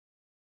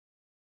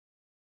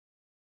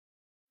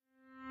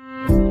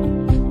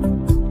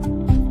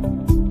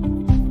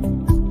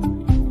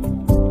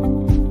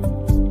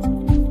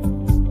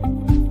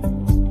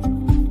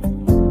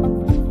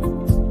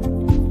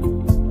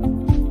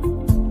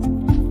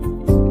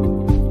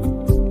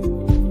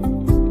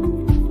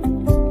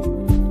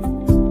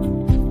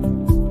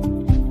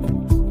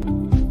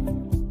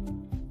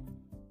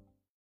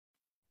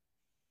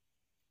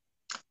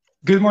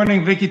Good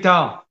morning, Vicky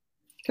Tal.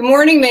 Good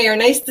morning, Mayor.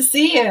 Nice to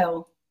see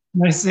you.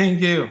 Nice seeing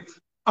you.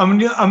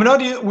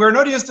 We're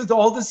not used to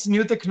all this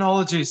new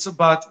technology,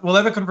 but we'll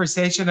have a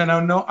conversation, and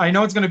I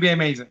know it's going to be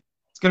amazing.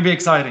 It's going to be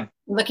exciting.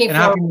 Looking And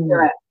forward happy New to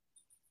Year. it.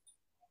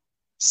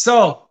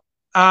 So,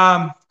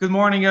 good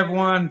morning,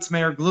 everyone. It's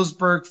Mayor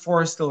Glusberg,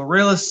 Forest Hill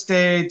Real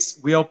Estate.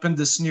 We opened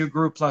this new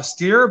group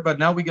last year, but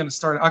now we're going to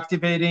start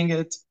activating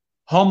it.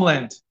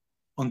 Homeland,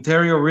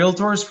 Ontario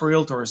Realtors for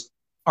Realtors.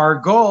 Our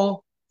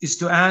goal is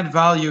to add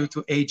value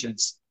to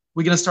agents.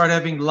 We're going to start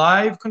having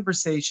live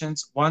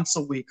conversations once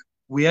a week.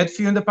 We had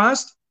few in the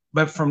past,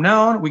 but from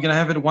now on, we're going to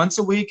have it once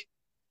a week.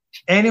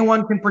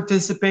 Anyone can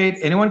participate.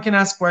 Anyone can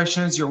ask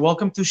questions. You're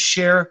welcome to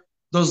share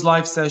those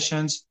live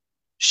sessions,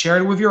 share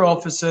it with your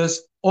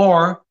offices,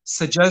 or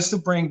suggest to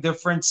bring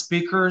different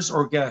speakers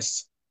or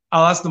guests.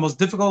 I'll ask the most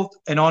difficult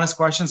and honest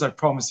questions, I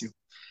promise you.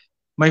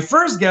 My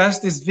first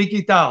guest is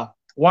Vicky Tal.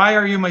 Why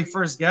are you my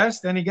first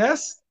guest? Any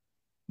guess?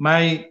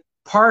 My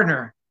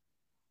partner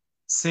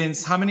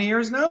since how many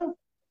years now?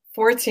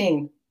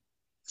 14.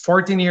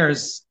 14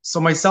 years. So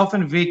myself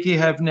and Vicky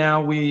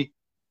we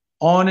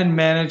own and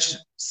manage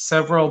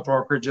several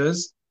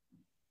brokerages.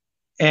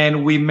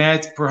 And we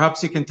met,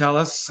 perhaps you can tell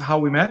us how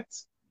we met?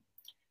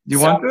 Do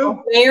you want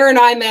to? Mayor and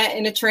I met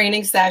in a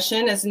training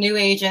session as new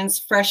agents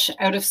fresh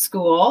out of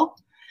school.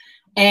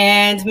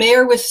 And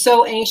Mayor was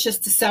so anxious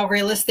to sell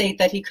real estate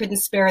that he couldn't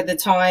spare the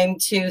time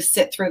to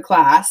sit through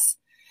class.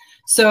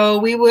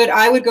 So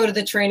I would go to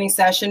the training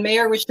session.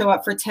 Mayor would show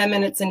up for 10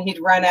 minutes and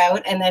he'd run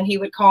out. And then he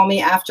would call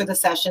me after the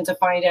session to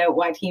find out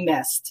what he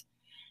missed.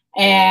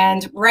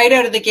 And right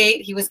out of the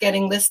gate, he was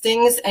getting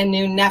listings and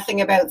knew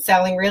nothing about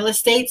selling real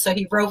estate. So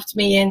he roped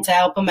me in to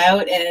help him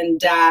out,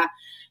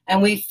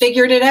 and we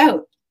figured it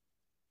out.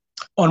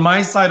 On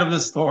my side of the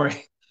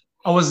story,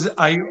 I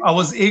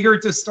was eager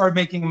to start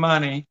making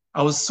money.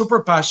 I was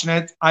super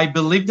passionate. I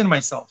believed in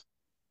myself.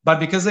 But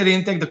because I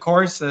didn't take the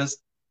courses,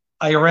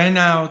 I ran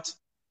out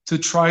to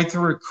try to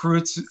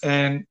recruit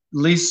and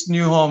list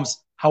new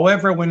homes.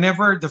 However,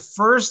 whenever I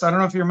don't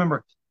know if you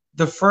remember,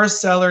 the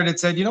first seller that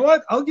said, you know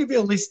what, I'll give you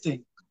a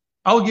listing.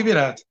 I'll give you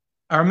that.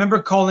 I remember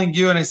calling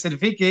you and I said,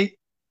 Vicky,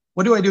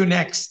 what do I do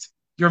next?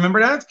 Do you remember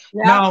that?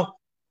 Yeah. Now,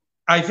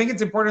 I think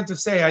it's important to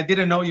say I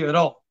didn't know you at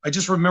all. I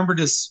just remember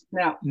this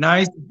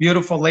nice,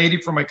 beautiful lady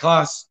from my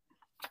class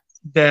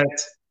that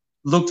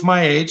looked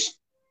my age.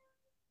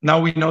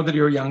 Now we know that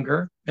you're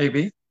younger,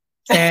 maybe.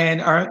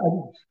 And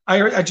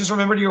I just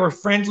remembered you were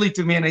friendly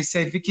to me. And I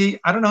said, Vicky,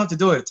 I don't know how to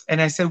do it.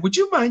 And I said, would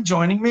you mind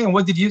joining me? And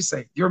what did you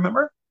say? Do you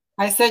remember?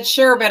 I said,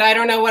 sure, but I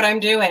don't know what I'm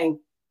doing.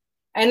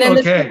 And then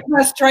okay. The two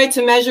of us tried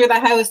to measure the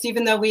house,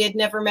 even though we had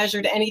never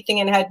measured anything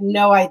and had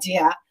no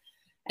idea.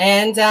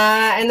 And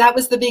that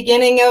was the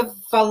beginning of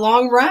a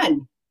long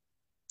run.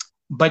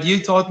 But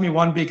you taught me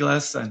one big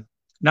lesson.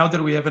 Now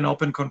that we have an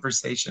open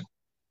conversation,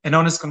 an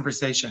honest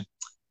conversation.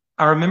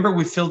 I remember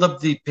we filled up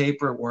the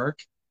paperwork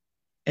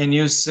and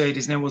you said,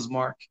 his name was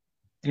Mark.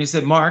 And you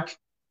said, Mark,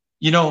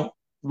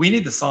 we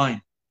need the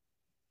sign.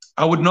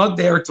 I would not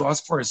dare to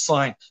ask for a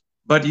sign.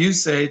 But you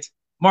said,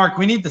 Mark,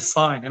 we need the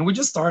sign. And we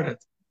just started.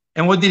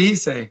 And what did he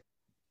say?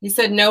 He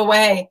said, no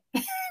way.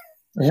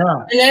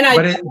 Yeah. And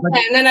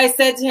then I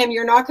said to him,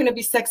 you're not going to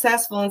be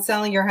successful in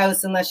selling your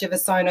house unless you have a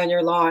sign on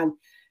your lawn.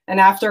 And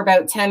after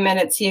about 10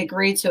 minutes, he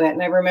agreed to it.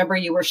 And I remember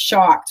you were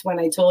shocked when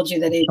I told you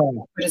that he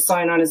put a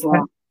sign on his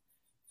lawn.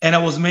 And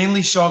I was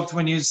mainly shocked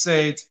when you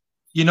said,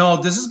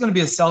 this is going to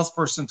be a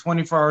salesperson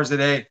 24 hours a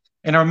day.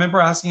 And I remember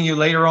asking you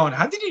later on,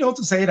 how did you know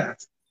to say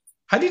that?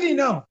 How did you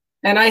know?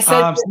 And I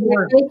said,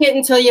 make it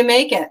until you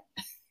make it.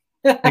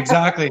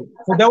 Exactly.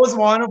 So that was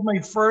one of my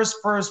first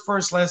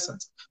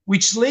lessons,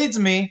 which leads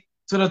me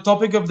to the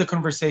topic of the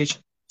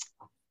conversation.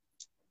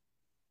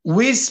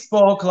 We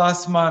spoke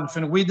last month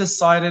and we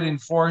decided in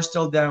Forest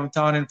Hill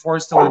downtown and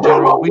Forest Hill in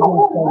general, we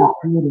will start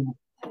recruiting.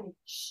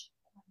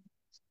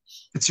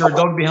 It's your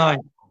dog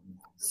behind.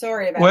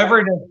 Sorry about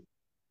Whoever that.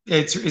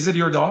 Is it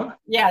your dog?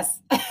 Yes.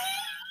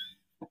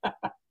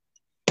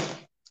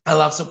 I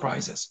love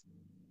surprises.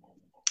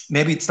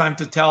 Maybe it's time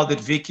to tell that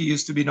Vicky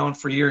used to be known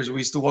for years. We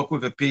used to walk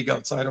with a pig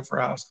outside of her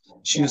house.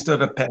 She used to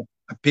have a pet,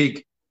 a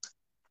pig.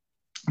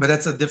 But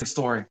that's a different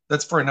story.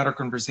 That's for another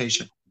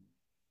conversation.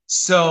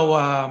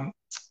 So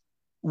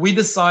we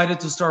decided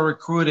to start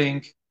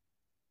recruiting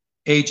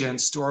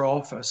agents to our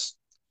office.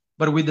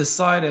 But we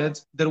decided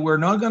that we're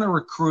not going to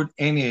recruit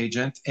any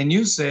agent. And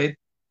you said,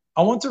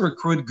 I want to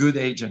recruit good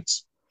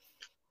agents.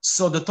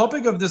 So the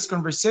topic of this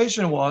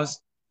conversation was,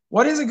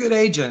 what is a good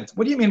agent?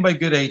 What do you mean by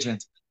good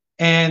agent?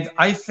 And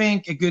I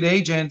think a good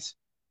agent,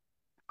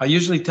 I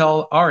usually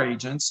tell our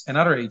agents and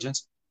other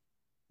agents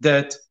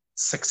that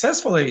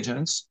successful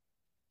agents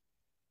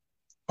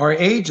are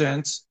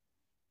agents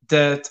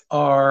that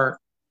are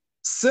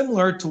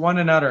similar to one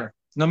another.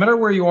 No matter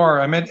where you are,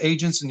 I met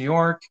agents in New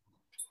York,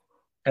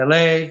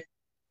 LA,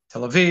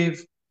 Tel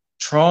Aviv,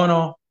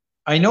 Toronto.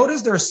 I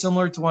noticed they're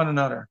similar to one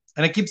another.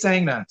 And I keep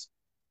saying that.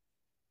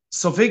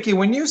 So Vicky,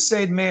 when you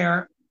said,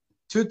 Mayor,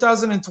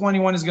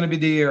 2021 is going to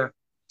be the year.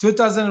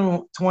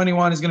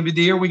 2021 is going to be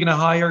the year we're going to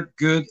hire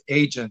good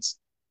agents.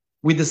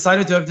 we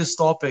decided to have this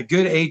topic,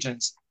 good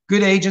agents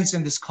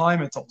in this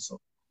climate also.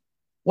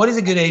 What is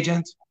a good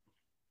agent?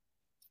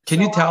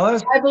 Can you tell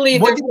us? I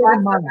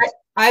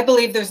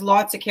believe there's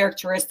lots of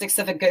characteristics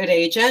of a good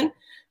agent.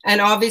 And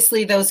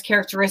obviously those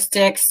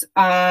characteristics,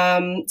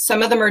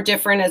 some of them are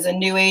different as a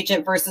new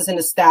agent versus an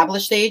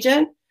established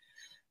agent,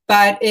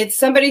 but it's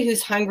somebody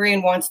who's hungry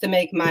and wants to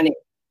make money.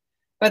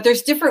 But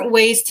there's different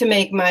ways to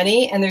make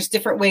money and there's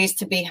different ways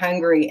to be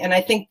hungry. And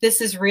I think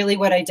this is really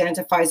what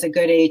identifies a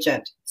good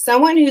agent.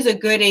 Someone who's a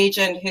good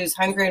agent who's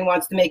hungry and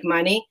wants to make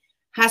money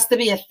has to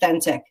be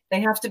authentic. They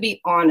have to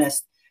be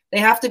honest. They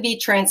have to be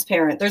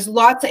transparent. There's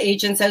lots of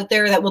agents out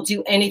there that will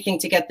do anything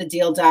to get the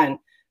deal done,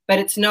 but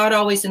it's not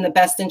always in the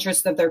best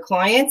interest of their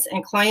clients,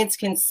 and clients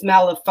can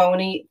smell a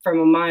phony from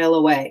a mile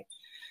away.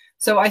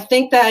 So I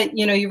think that,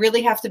 you know, you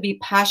really have to be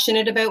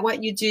passionate about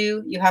what you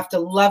do. You have to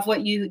love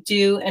what you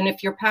do. And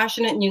if you're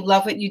passionate and you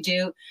love what you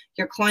do,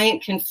 your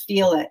client can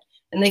feel it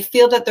and they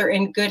feel that they're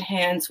in good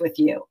hands with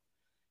you.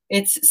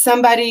 It's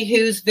somebody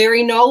who's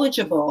very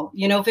knowledgeable.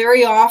 You know,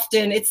 very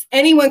often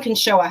anyone can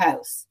show a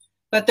house,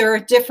 but there are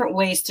different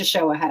ways to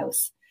show a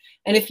house.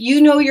 And if you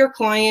know your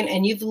client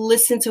and you've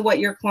listened to what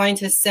your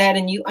client has said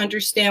and you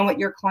understand what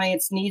your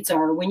client's needs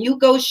are, when you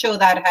go show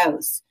that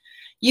house,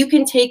 you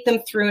can take them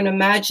through an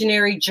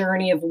imaginary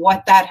journey of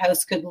what that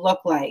house could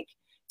look like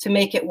to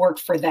make it work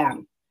for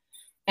them.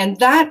 And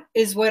that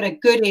is what a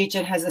good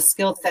agent has a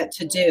skill set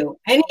to do.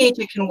 Any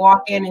agent can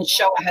walk in and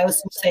show a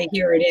house and say,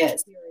 here it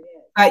is.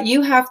 But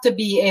you have to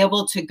be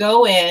able to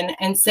go in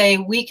and say,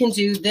 we can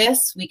do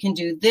this, we can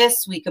do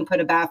this, we can put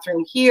a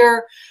bathroom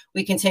here,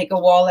 we can take a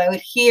wall out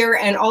here.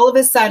 And all of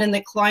a sudden,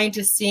 the client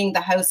is seeing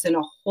the house in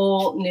a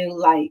whole new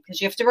light. Because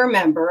you have to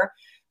remember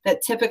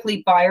that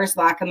typically buyers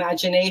lack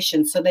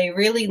imagination. So they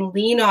really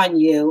lean on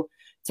you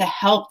to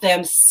help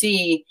them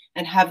see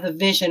and have the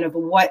vision of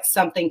what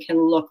something can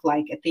look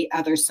like at the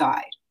other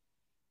side.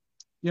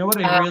 You know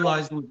what I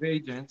realized with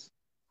agents?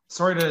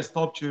 Sorry to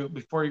stop you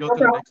before you go to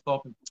the next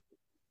topic.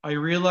 I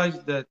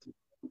realized that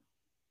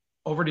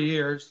over the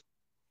years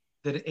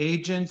that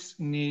agents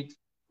need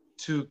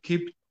to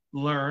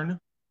learn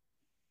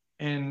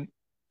and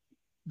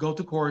go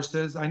to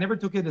courses. I never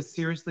took it as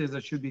seriously as I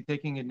should be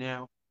taking it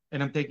now,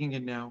 and I'm taking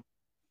it now,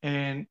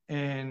 and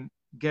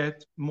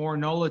get more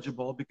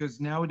knowledgeable, because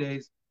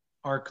nowadays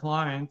our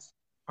clients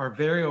are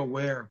very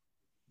aware.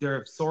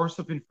 They're a source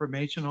of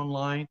information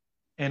online,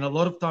 and a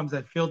lot of times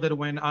I feel that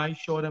when I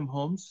show them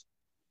homes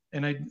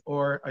and I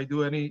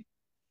do any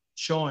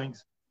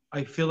showings,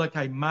 I feel like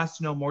I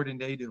must know more than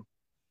they do.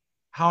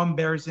 How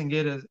embarrassing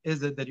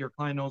is it that your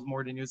client knows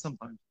more than you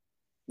sometimes?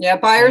 Yeah,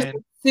 buyers are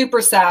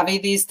super savvy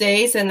these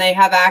days, and they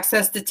have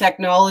access to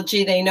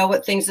technology. They know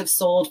what things have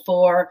sold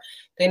for.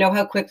 They know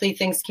how quickly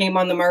things came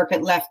on the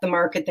market, left the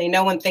market. They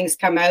know when things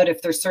come out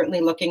if they're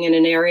certainly looking in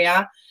an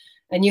area.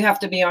 And you have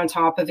to be on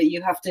top of it.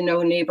 You have to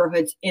know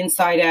neighborhoods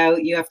inside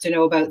out. You have to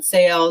know about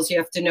sales. You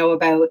have to know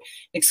about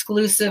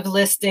exclusive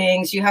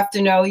listings. You have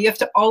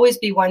to always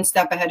be one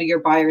step ahead of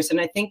your buyers.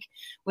 And I think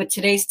with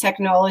today's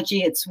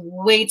technology, it's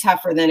way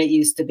tougher than it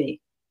used to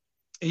be.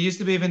 It used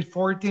to be even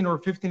 14 or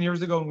 15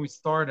 years ago when we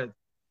started.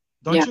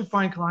 Don't you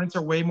find clients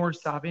are way more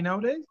savvy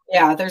nowadays?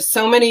 Yeah, there's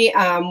so many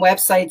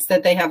websites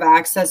that they have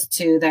access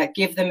to that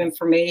give them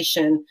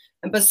information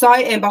and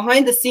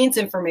behind the scenes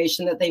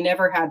information that they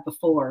never had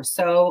before.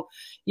 So,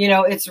 you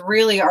know, it's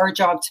really our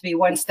job to be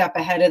one step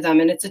ahead of them.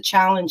 And it's a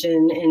challenge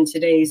in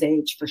today's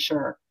age for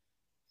sure.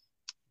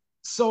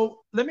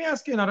 So let me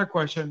ask you another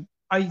question.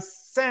 I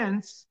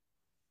sense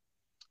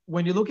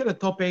when you look at the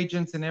top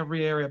agents in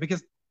every area,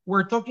 because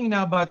we're talking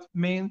now about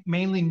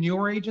mainly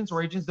newer agents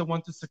or agents that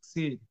want to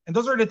succeed. And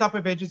those are the type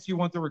of agents you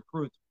want to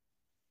recruit.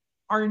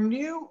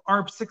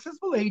 Our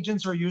successful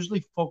agents are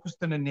usually focused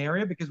in an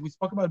area, because we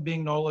spoke about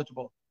being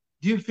knowledgeable.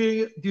 Do you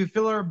feel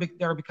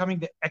they're becoming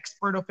the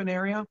expert of an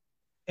area,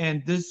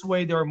 and this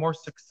way they're more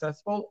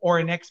successful, or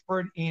an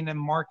expert in a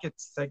market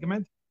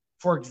segment?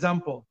 For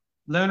example,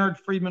 Leonard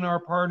Friedman,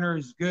 our partner,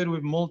 is good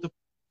with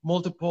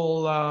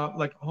multiple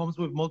like homes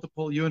with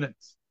multiple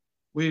units,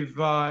 with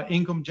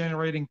income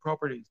generating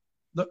properties.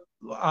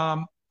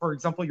 For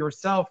example,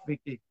 yourself,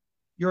 Vicky,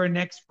 you're an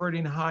expert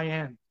in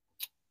high-end,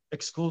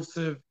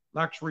 exclusive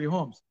luxury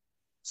homes.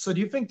 So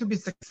do you think to be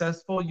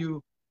successful,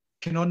 you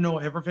cannot know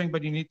everything,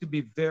 but you need to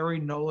be very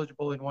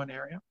knowledgeable in one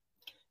area?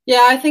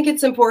 Yeah, I think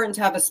it's important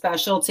to have a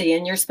specialty,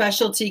 and your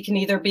specialty can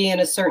either be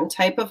in a certain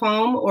type of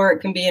home or it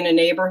can be in a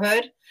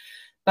neighborhood.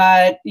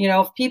 But, you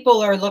know, if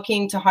people are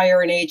looking to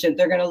hire an agent,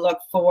 they're going to look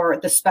for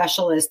the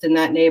specialist in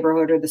that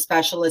neighborhood or the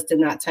specialist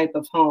in that type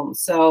of home.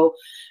 So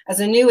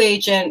as a new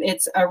agent,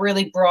 it's a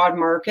really broad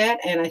market,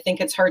 and I think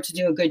it's hard to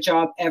do a good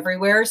job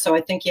everywhere. So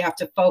I think you have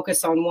to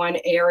focus on one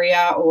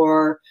area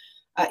or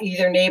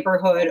either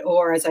neighborhood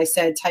or, as I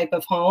said, type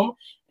of home,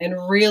 and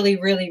really,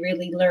 really,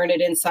 really learn it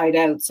inside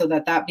out so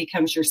that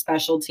becomes your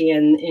specialty,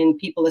 and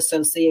people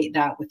associate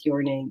that with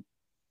your name.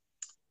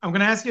 I'm going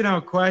to ask you now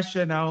a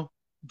question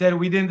that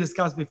we didn't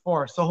discuss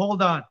before. So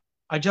hold on.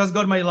 I just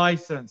got my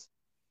license.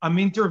 I'm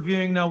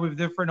interviewing now with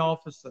different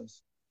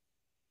offices.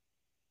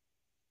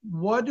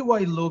 What do I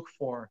look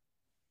for?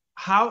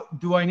 how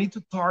do I need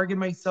to target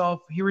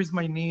myself? Here is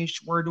my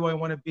niche. Where do I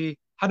want to be?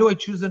 How do I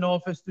choose an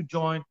office to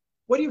join?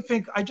 What do you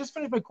think? I just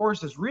finished my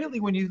courses. Really,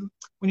 when you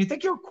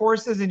take your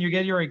courses and you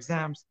get your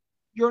exams,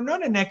 you're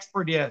not an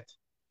expert yet.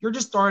 You're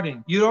just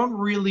starting. You don't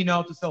really know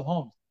how to sell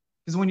homes.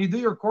 Because when you do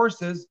your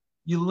courses,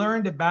 you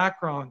learn the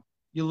background,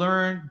 you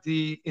learn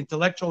the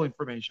intellectual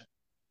information,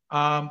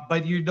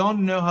 but you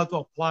don't know how to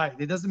apply it.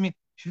 It doesn't mean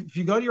if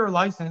you got your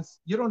license,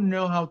 you don't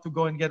know how to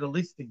go and get a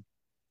listing.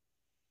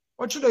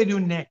 What should I do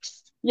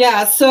next?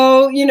 Yeah,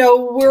 so, you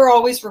know, we're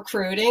always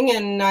recruiting,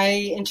 and I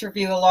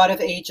interview a lot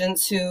of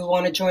agents who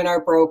want to join our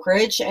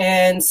brokerage.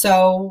 And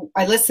so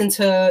I listen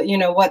to, you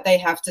know, what they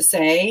have to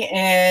say.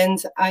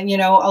 And, you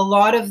know, a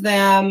lot of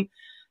them,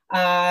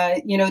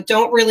 you know,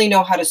 don't really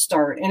know how to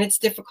start. And it's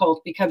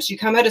difficult because you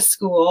come out of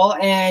school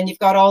and you've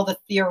got all the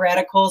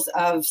theoreticals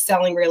of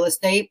selling real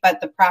estate, but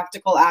the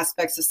practical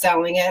aspects of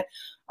selling it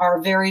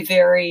are very,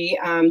 very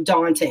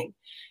daunting.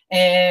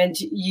 And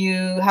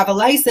you have a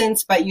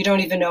license, but you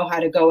don't even know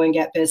how to go and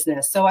get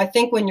business. So I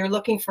think when you're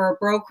looking for a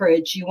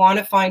brokerage, you want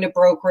to find a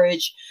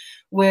brokerage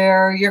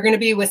where you're going to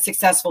be with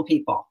successful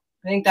people.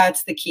 I think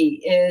that's the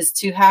key, is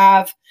to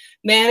have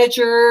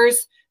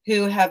managers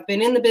who have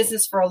been in the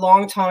business for a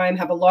long time,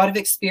 have a lot of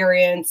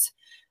experience,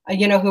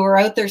 you know, who are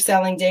out there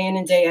selling day in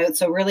and day out.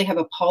 So really have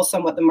a pulse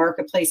on what the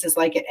marketplace is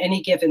like at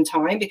any given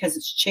time, because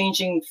it's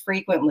changing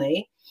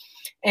frequently.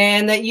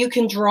 And that you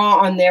can draw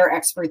on their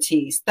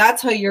expertise.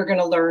 That's how you're going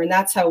to learn.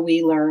 That's how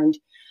we learned.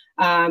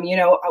 You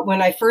know,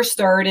 when I first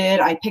started,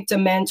 I picked a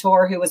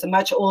mentor who was a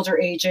much older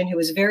agent who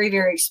was very,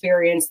 very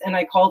experienced. And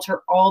I called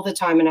her all the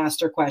time and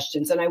asked her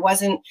questions. And I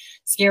wasn't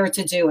scared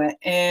to do it.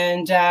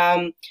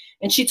 And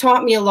she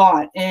taught me a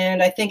lot.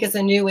 And I think as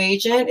a new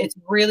agent, it's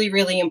really,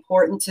 really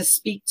important to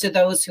speak to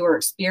those who are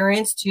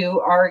experienced, who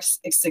are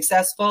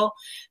successful,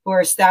 who are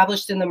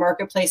established in the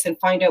marketplace, and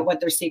find out what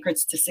their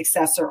secrets to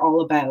success are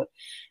all about.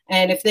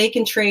 And if they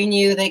can train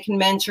you, they can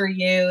mentor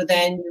you,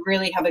 then you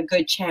really have a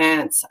good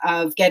chance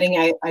of getting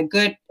a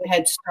good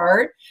head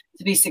start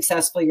to be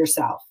successful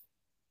yourself.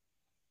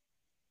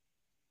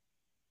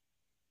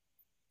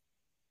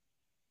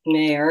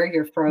 Mayor,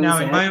 you're frozen. Now,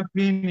 in my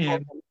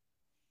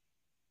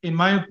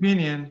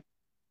opinion,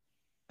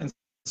 and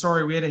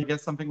sorry, we had to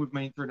get something with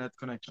my internet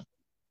connection.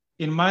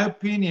 In my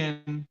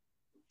opinion,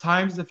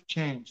 times have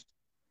changed,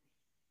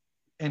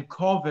 and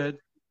COVID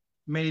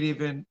made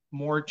even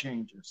more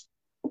changes.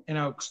 And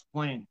I'll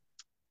explain.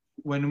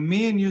 When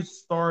me and you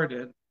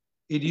started,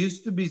 it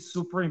used to be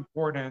super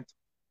important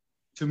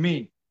to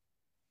me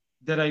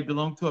that I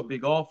belong to a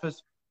big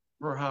office,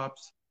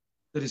 perhaps,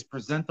 that is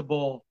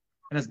presentable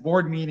and has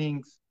board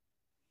meetings.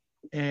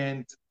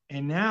 And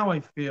now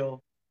I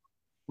feel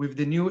with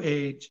the new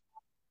age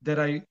that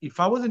if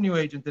I was a new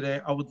agent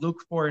today, I would look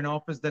for an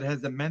office that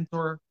has a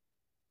mentor,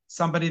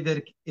 somebody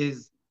that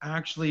is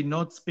actually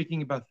not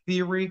speaking about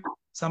theory,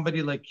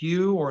 somebody like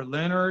you or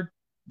Leonard,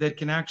 that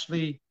can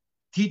actually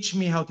teach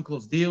me how to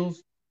close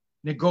deals,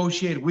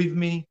 negotiate with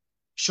me,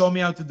 show me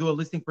how to do a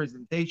listing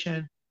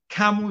presentation,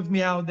 come with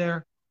me out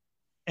there.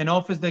 An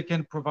office that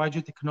can provide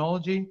you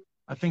technology.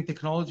 I think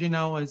technology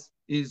now is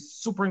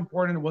super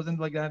important. It wasn't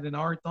like that in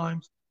our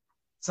times.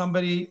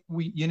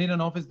 You need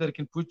an office that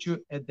can put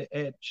you at the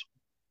edge.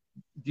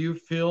 Do you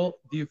feel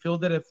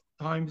that if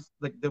times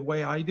like the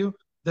way I do,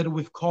 that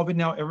with COVID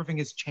now everything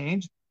has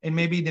changed and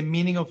maybe the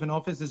meaning of an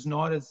office is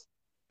not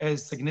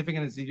as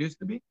significant as it used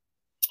to be?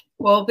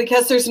 Well,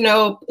 because there's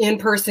no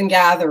in-person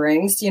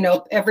gatherings, you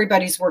know,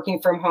 everybody's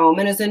working from home.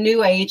 And as a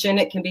new agent,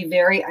 it can be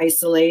very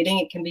isolating.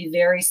 It can be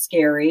very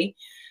scary.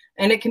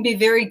 And it can be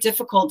very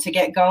difficult to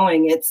get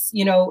going. It's,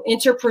 you know,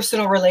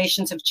 interpersonal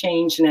relations have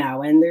changed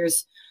now. And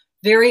there's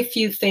very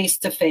few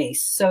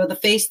face-to-face. So the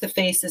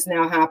face-to-face is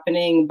now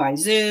happening by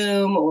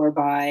Zoom or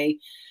by,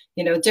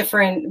 you know,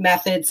 different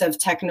methods of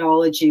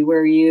technology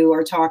where you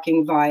are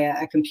talking via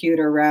a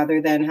computer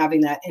rather than having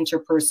that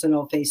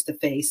interpersonal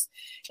face-to-face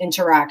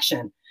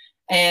interaction.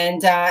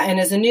 And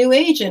as a new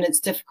agent,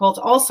 it's difficult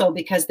also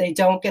because they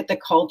don't get the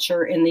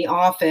culture in the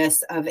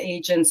office of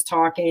agents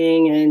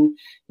talking and,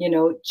 you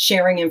know,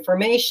 sharing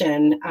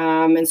information.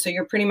 And so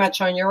you're pretty much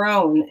on your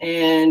own.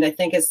 And I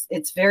think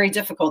it's very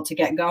difficult to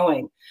get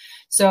going.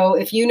 So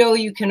if you know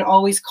you can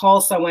always call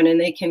someone and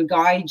they can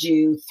guide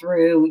you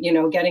through, you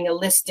know, getting a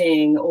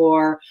listing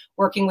or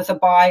working with a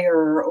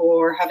buyer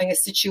or having a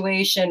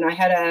situation. I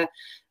had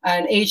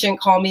an agent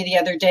called me the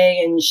other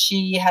day and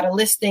she had a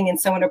listing and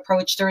someone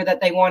approached her that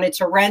they wanted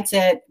to rent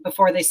it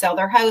before they sell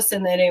their house.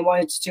 And then they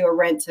wanted to do a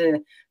rent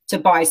to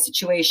buy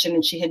situation.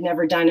 And she had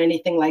never done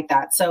anything like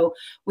that. So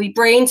we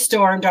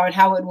brainstormed on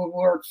how it would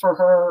work for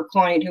her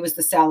client who was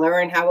the seller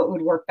and how it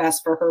would work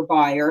best for her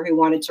buyer who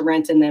wanted to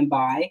rent and then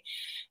buy.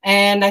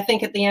 And I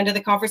think at the end of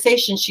the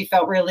conversation, she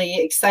felt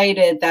really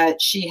excited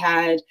that she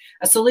had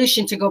a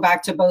solution to go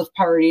back to both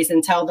parties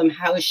and tell them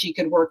how she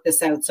could work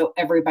this out so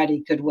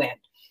everybody could win.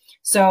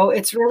 So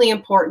it's really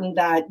important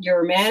that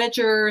your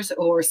managers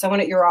or someone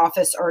at your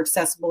office are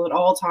accessible at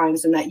all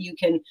times and that you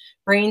can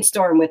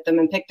brainstorm with them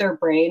and pick their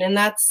brain. And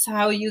that's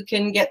how you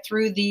can get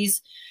through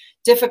these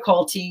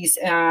difficulties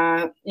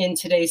in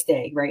today's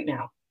day right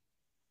now.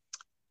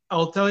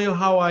 I'll tell you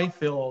how I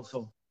feel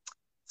also.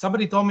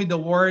 Somebody told me the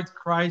word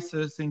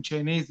crisis in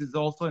Chinese is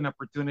also an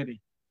opportunity.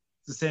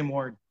 It's the same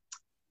word.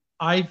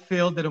 I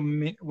feel that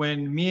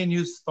when me and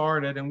you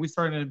started, and we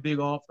started in a big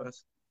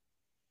office,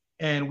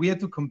 and we had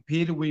to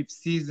compete with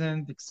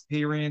seasoned,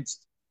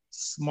 experienced,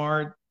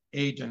 smart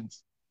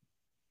agents.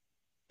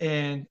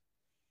 And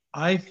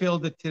I feel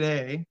that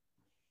today,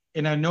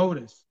 and I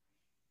noticed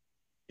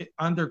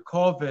under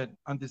COVID,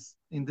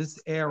 in this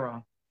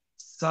era,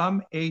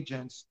 some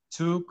agents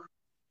took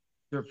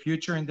their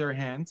future in their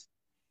hands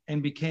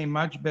and became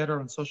much better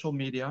on social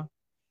media,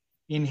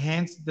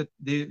 enhanced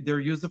their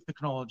use of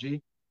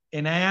technology.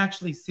 And I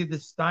actually see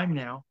this time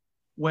now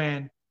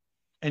when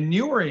a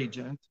newer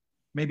agent,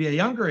 maybe a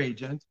younger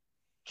agent,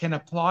 can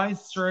apply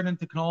certain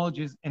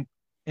technologies. And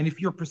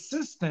if you're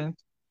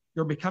persistent,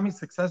 you're becoming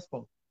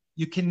successful.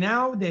 You can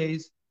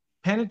nowadays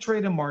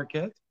penetrate a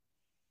market,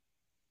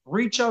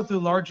 reach out to a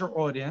larger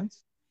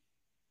audience,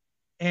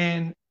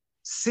 and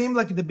seem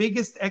like the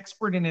biggest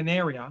expert in an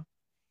area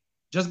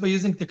just by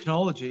using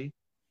technology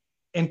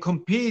and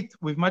compete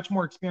with much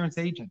more experienced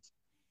agents.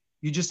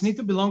 You just need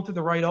to belong to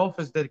the right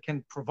office that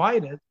can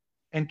provide it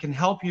and can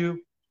help you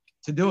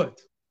to do it.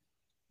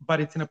 But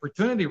it's an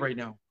opportunity right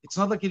now. It's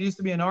not like it used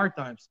to be in our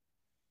times.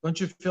 Don't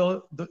you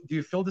feel, do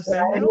you feel the same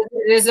now?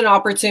 It is an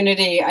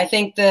opportunity. I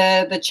think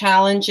the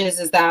challenge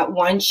is that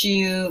once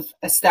you've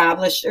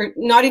established, or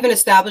not even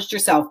established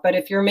yourself, but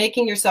if you're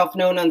making yourself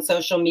known on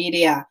social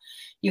media,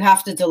 you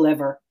have to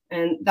deliver.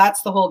 And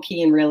that's the whole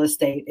key in real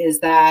estate, is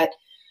that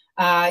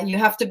you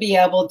have to be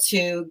able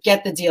to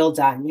get the deal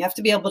done. You have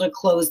to be able to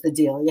close the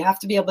deal. You have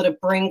to be able to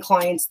bring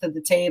clients to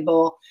the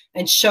table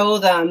and show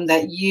them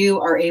that you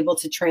are able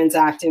to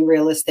transact in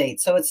real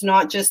estate. So it's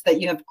not just that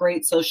you have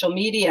great social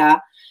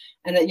media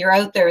and that you're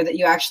out there, that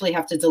you actually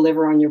have to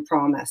deliver on your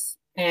promise.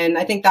 And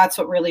I think that's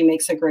what really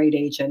makes a great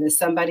agent, is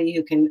somebody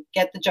who can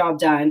get the job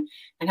done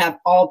and have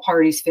all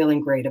parties feeling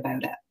great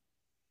about it.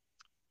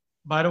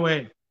 By the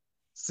way,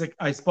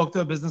 I spoke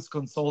to a business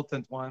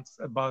consultant once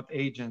about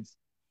agents,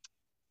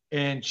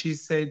 and she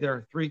said there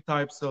are 3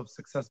 types of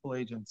successful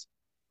agents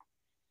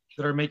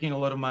that are making a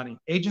lot of money.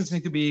 Agents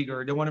need to be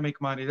eager. They want to make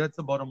money. That's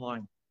the bottom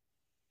line.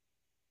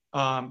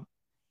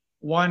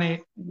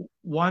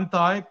 One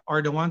type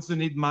are the ones who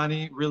need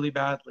money really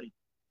badly,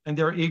 and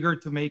they're eager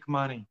to make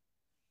money.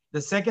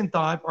 The second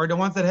type are the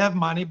ones that have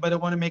money, but they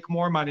want to make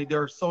more money.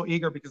 They're so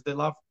eager because they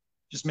love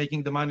just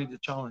making the money, the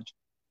challenge.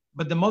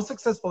 But the most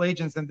successful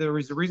agents, and there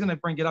is a reason I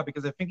bring it up,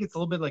 because I think it's a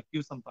little bit like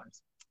you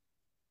sometimes.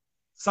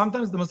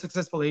 Sometimes the most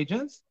successful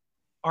agents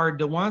are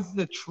the ones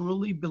that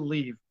truly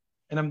believe,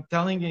 and I'm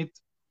telling it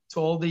to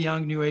all the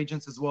young new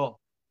agents as well,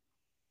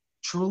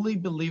 truly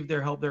believe they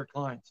help their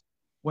clients.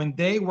 When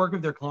they work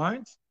with their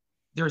clients,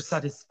 their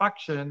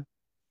satisfaction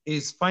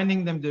is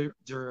finding them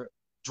their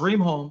dream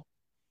home,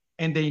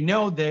 and they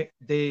know that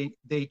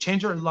they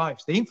change their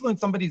lives. They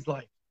influence somebody's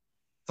life,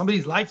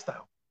 somebody's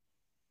lifestyle.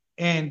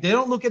 And they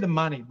don't look at the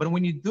money. But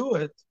when you do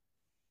it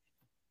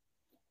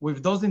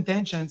with those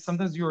intentions,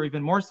 sometimes you're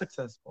even more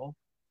successful.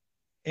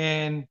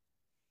 And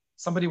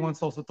somebody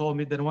once also told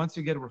me that once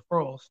you get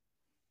referrals,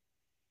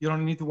 you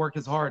don't need to work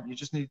as hard. You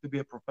just need to be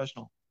a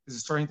professional, because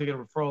you're starting to get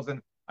referrals.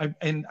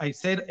 And I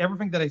said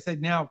everything that I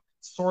said now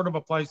sort of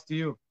applies to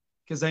you,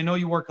 because I know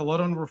you work a lot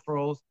on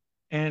referrals,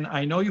 and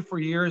I know you for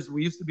years.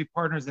 We used to be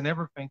partners in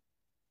everything.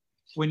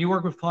 When you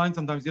work with clients,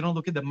 sometimes you don't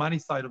look at the money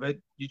side of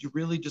it. You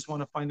really just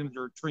want to find them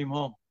their dream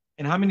home.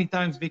 And how many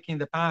times, Vicky, in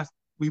the past,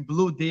 we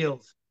blew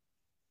deals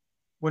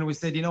when we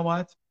said, you know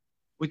what,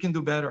 we can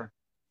do better.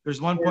 There's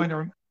one point,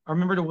 I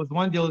remember there was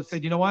one deal that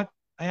said, you know what,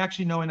 I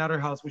actually know another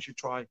house we should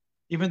try,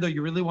 even though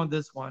you really want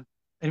this one.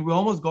 And we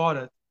almost got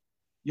it.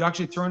 You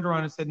actually turned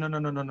around and said,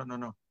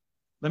 no.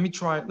 Let me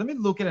try it. Let me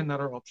look at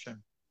another option.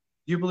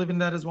 Do you believe in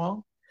that as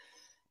well?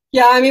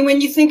 Yeah, I mean,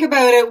 when you think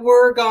about it,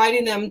 we're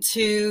guiding them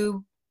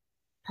to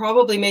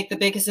probably make the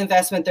biggest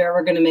investment they're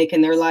ever going to make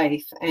in their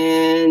life.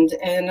 And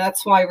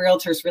that's why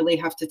realtors really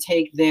have to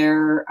take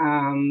their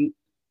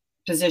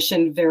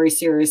position very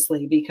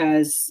seriously,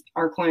 because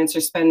our clients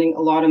are spending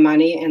a lot of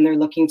money and they're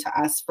looking to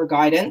us for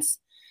guidance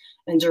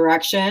and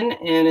direction.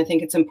 And I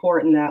think it's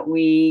important that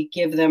we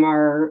give them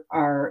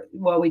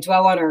we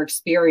dwell on our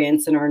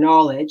experience and our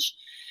knowledge,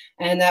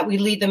 and that we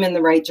lead them in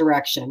the right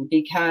direction,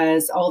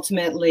 because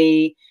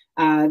ultimately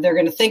they're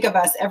going to think of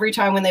us every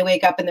time when they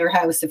wake up in their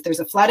house. If there's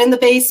a flood in the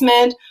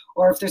basement,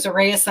 or if there's a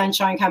ray of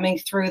sunshine coming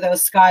through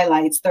those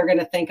skylights, they're going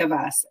to think of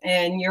us.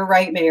 And you're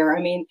right, Mayor.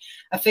 I mean,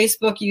 a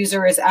Facebook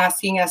user is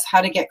asking us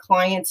how to get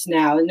clients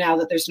now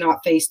that there's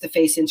not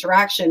face-to-face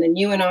interaction. And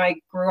you and I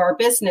grew our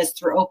business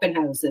through open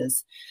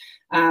houses.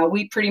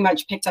 We pretty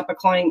much picked up a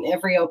client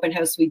every open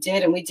house we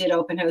did, and we did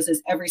open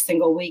houses every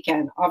single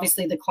weekend.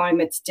 Obviously, the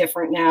climate's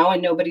different now,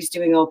 and nobody's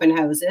doing open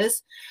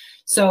houses.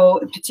 So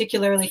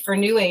particularly for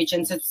new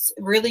agents, it's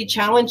really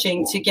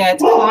challenging to get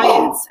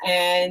clients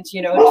and,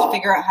 to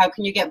figure out how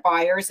can you get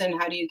buyers and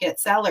how do you get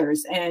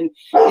sellers. And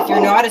if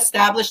you're not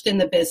established in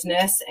the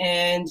business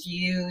and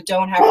you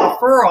don't have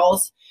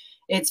referrals,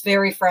 it's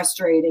very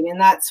frustrating. And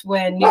that's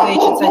when new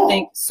agents, I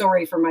think,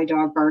 sorry for my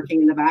dog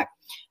barking in the back.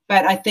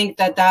 But I think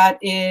that that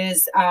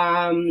is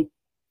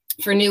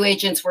for new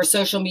agents where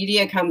social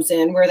media comes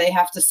in, where they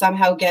have to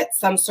somehow get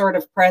some sort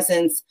of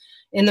presence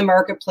in the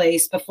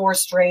marketplace before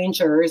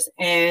strangers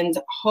and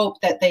hope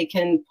that they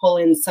can pull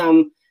in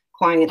some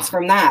clients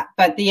from that.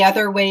 But the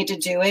other way to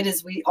do it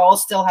is we all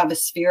still have a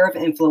sphere of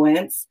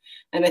influence.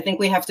 And I think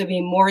we have to be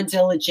more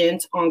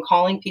diligent on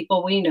calling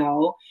people we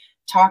know,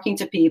 talking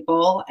to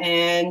people,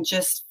 and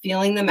just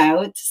feeling them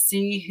out to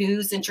see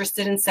who's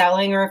interested in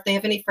selling, or if they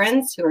have any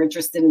friends who are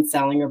interested in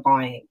selling or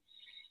buying.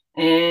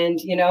 And,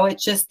 you know,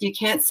 it's just, you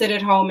can't sit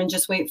at home and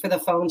just wait for the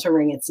phone to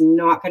ring. It's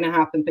not going to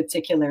happen,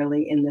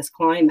 particularly in this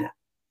climate.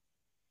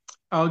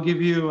 I'll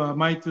give you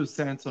my 2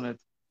 cents on it.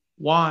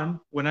 One,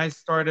 when I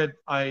started,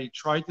 I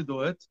tried to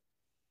do it.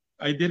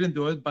 I didn't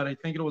do it, but I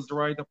think it was the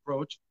right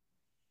approach.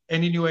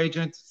 Any new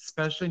agent,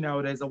 especially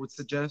nowadays, I would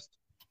suggest,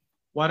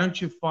 why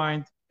don't you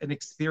find an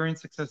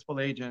experienced, successful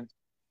agent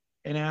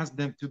and ask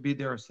them to be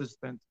their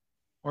assistant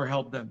or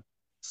help them.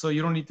 So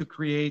you don't need to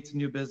create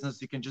new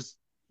business. You can just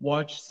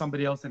watch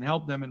somebody else and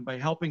help them. And by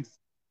helping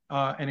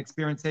an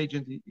experienced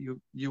agent,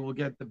 you will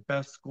get the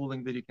best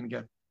schooling that you can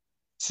get.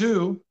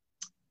 2,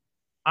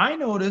 I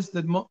noticed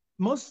that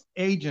most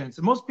agents,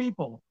 most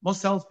people, most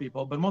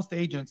salespeople, but most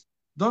agents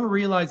don't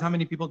realize how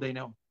many people they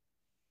know.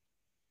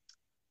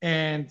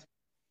 And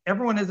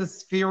everyone has a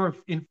sphere of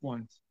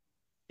influence.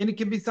 And it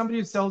can be somebody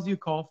who sells you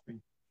coffee,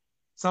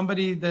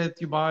 somebody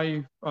that you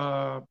buy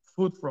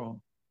food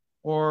from,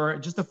 or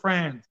just a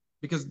friend,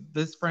 because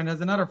this friend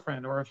has another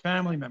friend or a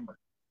family member.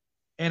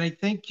 And I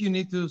think you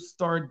need to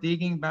start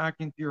digging back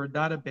into your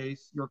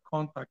database, your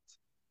contacts.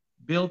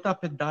 Built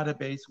up a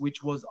database,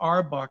 which was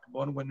our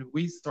backbone when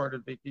we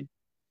started, Vicky.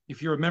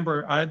 If you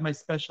remember, I had my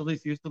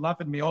specialist used to laugh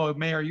at me. Oh,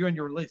 May, are you on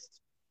your list?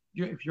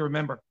 If you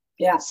remember.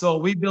 Yeah. So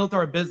we built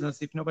our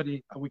business. If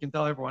nobody, we can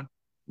tell everyone.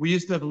 We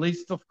used to have a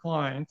list of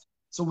clients.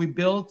 So we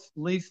built a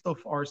list of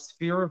our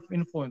sphere of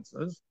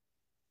influences.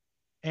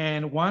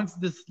 And once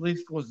this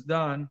list was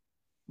done,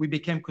 we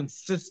became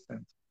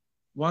consistent.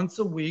 Once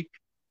a week,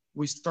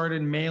 we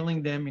started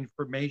mailing them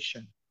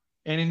information.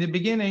 And in the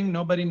beginning,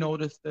 nobody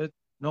noticed it.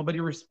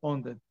 Nobody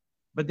responded.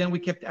 But then we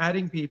kept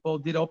adding people,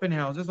 did open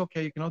houses.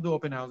 Okay, you cannot do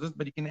open houses,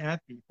 but you can add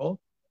people.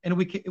 And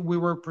we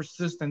were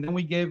persistent. Then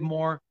we gave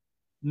more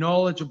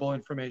knowledgeable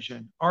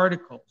information,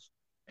 articles.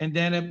 And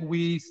then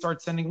we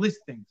start sending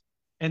listings.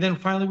 And then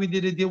finally we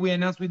did a deal. We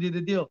announced we did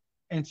a deal.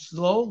 And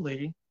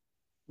slowly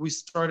we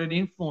started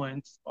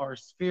influence our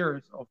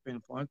spheres of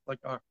influence, like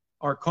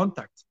our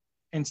contacts.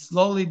 And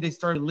slowly they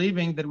started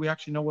believing that we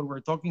actually know what we're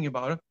talking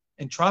about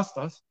and trust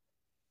us.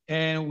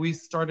 And we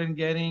started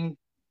getting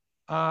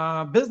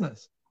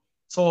business.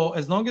 So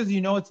as long as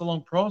you know it's a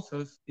long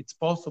process, it's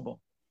possible.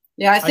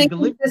 Yeah, I think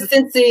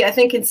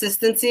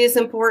consistency is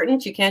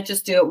important. You can't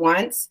just do it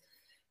once.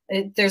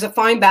 There's a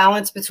fine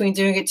balance between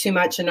doing it too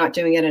much and not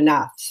doing it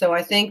enough. So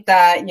I think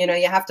that, you know,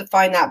 you have to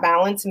find that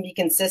balance and be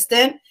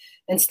consistent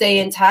and stay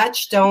in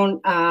touch.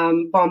 Don't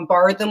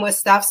bombard them with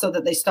stuff so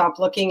that they stop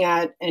looking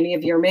at any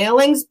of your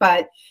mailings,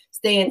 but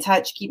stay in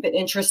touch, keep it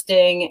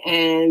interesting,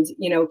 and,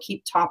 you know,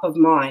 keep top of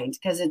mind,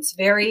 because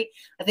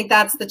I think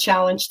that's the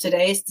challenge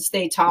today, is to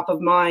stay top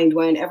of mind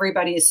when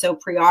everybody is so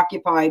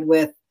preoccupied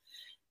with,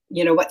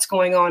 you know, what's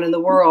going on in the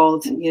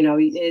world. You know,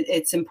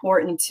 it's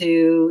important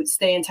to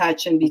stay in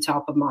touch and be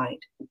top of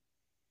mind.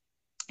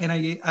 And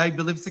I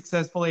believe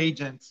successful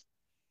agents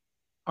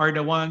are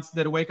the ones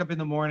that wake up in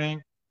the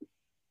morning,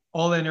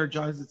 all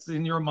energized. It's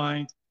in your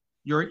mind.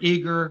 You're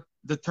eager,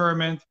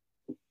 determined.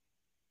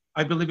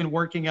 I believe in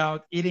working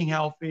out, eating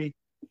healthy,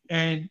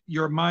 and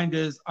your mind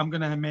is, I'm going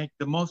to make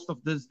the most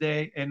of this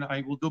day, and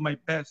I will do my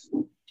best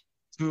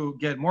to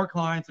get more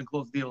clients and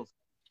close deals.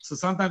 So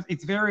sometimes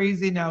it's very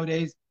easy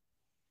nowadays,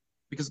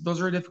 because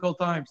those are difficult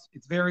times.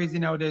 It's very easy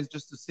nowadays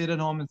just to sit at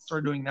home and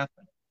start doing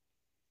nothing.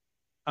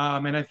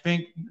 And I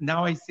think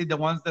now I see the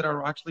ones that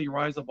are actually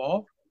rise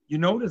above. You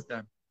notice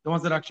them, the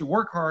ones that actually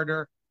work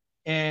harder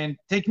and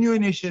take new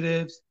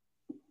initiatives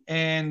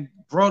and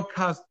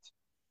broadcast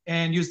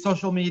and use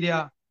social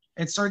media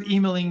and start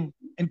emailing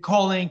and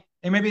calling.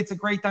 And maybe it's a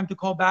great time to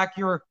call back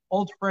your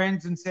old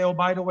friends and say, oh,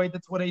 by the way,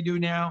 that's what I do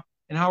now.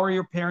 And how are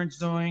your parents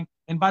doing?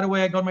 And by the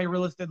way, I got my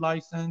real estate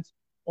license.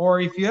 Or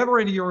if you have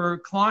already your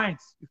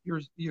clients, if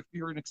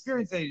you're an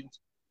experienced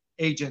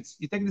agents,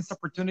 you take this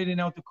opportunity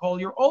now to call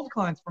your old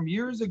clients from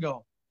years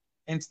ago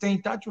and stay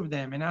in touch with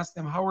them and ask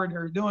them how are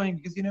they doing,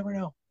 because you never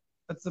know.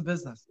 That's the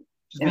business.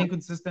 Just being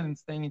consistent and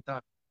staying in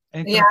touch.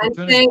 And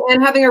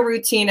having a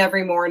routine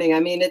every morning. I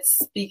mean,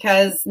 it's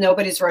because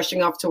nobody's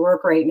rushing off to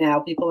work right now.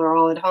 People are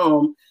all at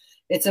home.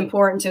 It's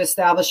important to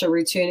establish a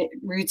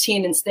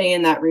routine and stay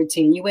in that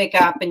routine. You wake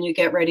up and you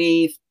get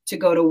ready to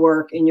go to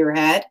work in your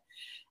head,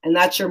 and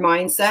that's your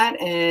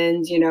mindset.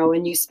 And, you know,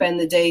 and you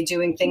spend the day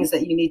doing things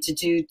that you need to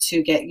do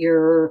to get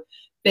your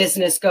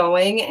business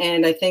going.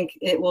 And I think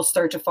it will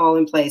start to fall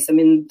in place. I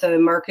mean, the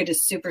market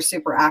is super,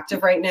 super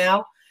active right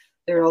now.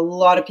 There are a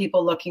lot of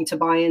people looking to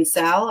buy and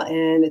sell,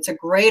 and it's a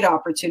great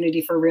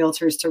opportunity for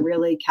realtors to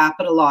really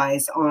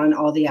capitalize on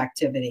all the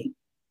activity.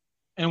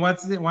 And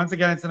once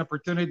again, it's an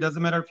opportunity. It doesn't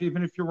matter if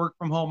even if you work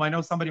from home. I know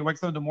somebody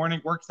wakes up in the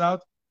morning, works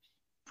out,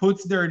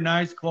 puts their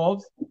nice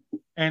clothes,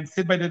 and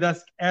sit by the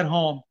desk at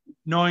home,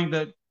 knowing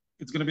that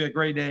it's going to be a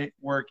great day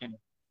working.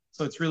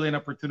 So it's really an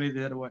opportunity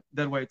that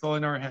way. It's all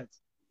in our heads.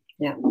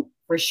 Yeah,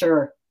 for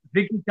sure.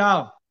 Vicky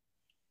Cal,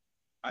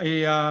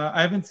 I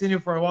haven't seen you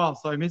for a while,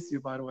 so I miss you,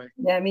 by the way.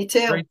 Yeah, me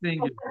too. Great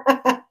seeing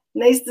you.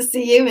 Nice to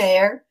see you,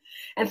 Meir.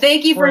 And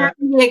thank you for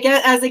having me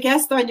as a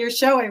guest on your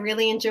show. I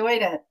really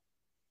enjoyed it.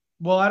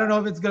 Well, I don't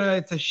know if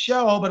it's a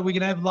show, but we're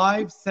going to have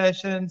live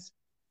sessions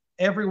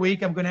every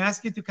week. I'm going to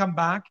ask you to come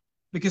back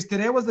because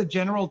today was a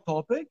general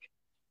topic,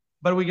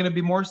 but we're going to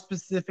be more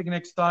specific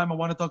next time. I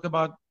want to talk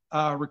about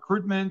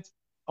recruitment.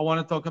 I want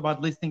to talk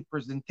about listing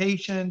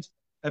presentations,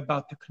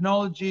 about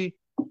technology,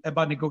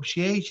 about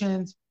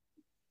negotiations.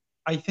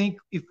 I think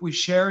if we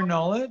share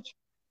knowledge,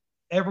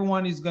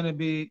 everyone is going to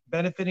be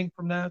benefiting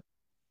from that.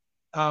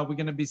 We're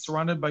going to be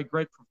surrounded by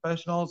great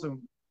professionals and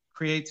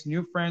create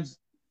new friends.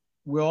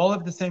 We all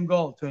have the same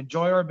goal, to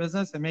enjoy our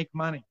business and make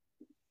money.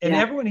 And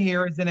everyone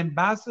here is an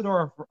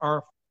ambassador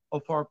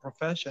of our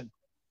profession.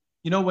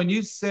 You know, when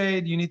you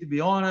said you need to be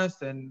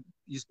honest and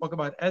you spoke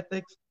about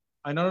ethics,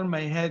 I know in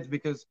my head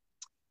because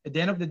at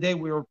the end of the day,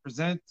 we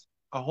represent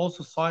a whole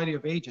society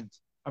of agents.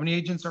 How many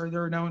agents are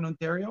there now in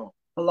Ontario?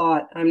 A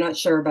lot. I'm not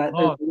sure, but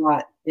there's a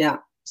lot. Yeah.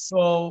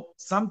 So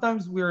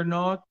sometimes we're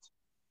not,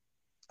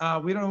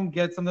 we don't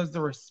get sometimes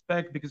the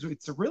respect because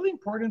it's a really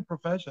important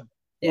profession.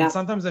 Yeah. And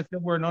sometimes I feel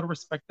we're not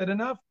respected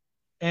enough.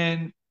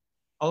 And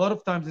a lot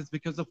of times it's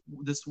because of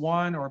this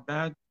one or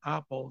bad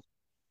apples.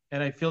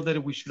 And I feel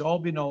that we should all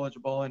be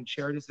knowledgeable and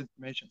share this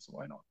information. So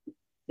why not?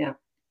 Yeah.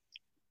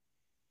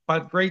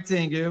 But great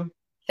seeing you.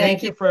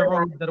 Thank you for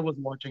everyone that was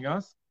watching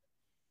us.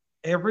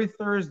 Every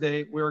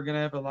Thursday, we're going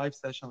to have a live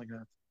session like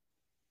that.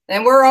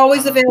 And we're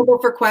always available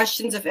for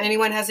questions. If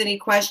anyone has any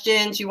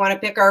questions, you want to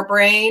pick our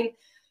brain,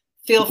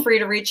 feel free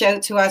to reach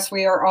out to us.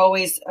 We are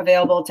always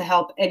available to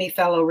help any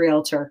fellow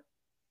realtor.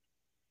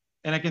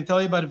 And I can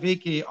tell you about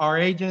Vicky, our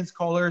agents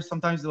call her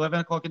sometimes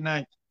 11 o'clock at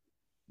night.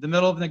 The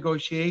middle of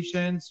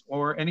negotiations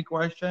or any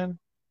question,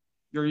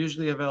 you're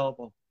usually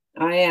available.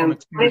 I am.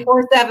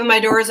 24/7, my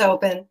door is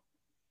open.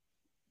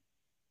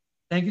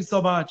 Thank you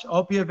so much.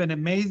 Hope you have an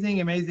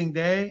amazing, amazing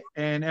day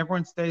and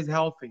everyone stays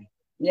healthy.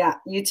 Yeah,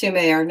 you too,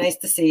 Meir. Nice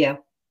to see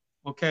you.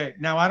 Okay.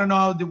 Now, I don't know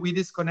how we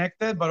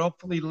disconnected, but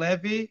hopefully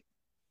Levy,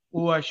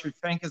 who I should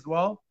thank as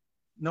well,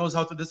 knows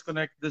how to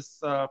disconnect this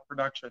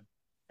production.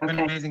 Have an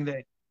amazing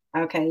day.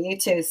 Okay, you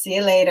too. See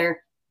you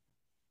later.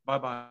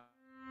 Bye-bye.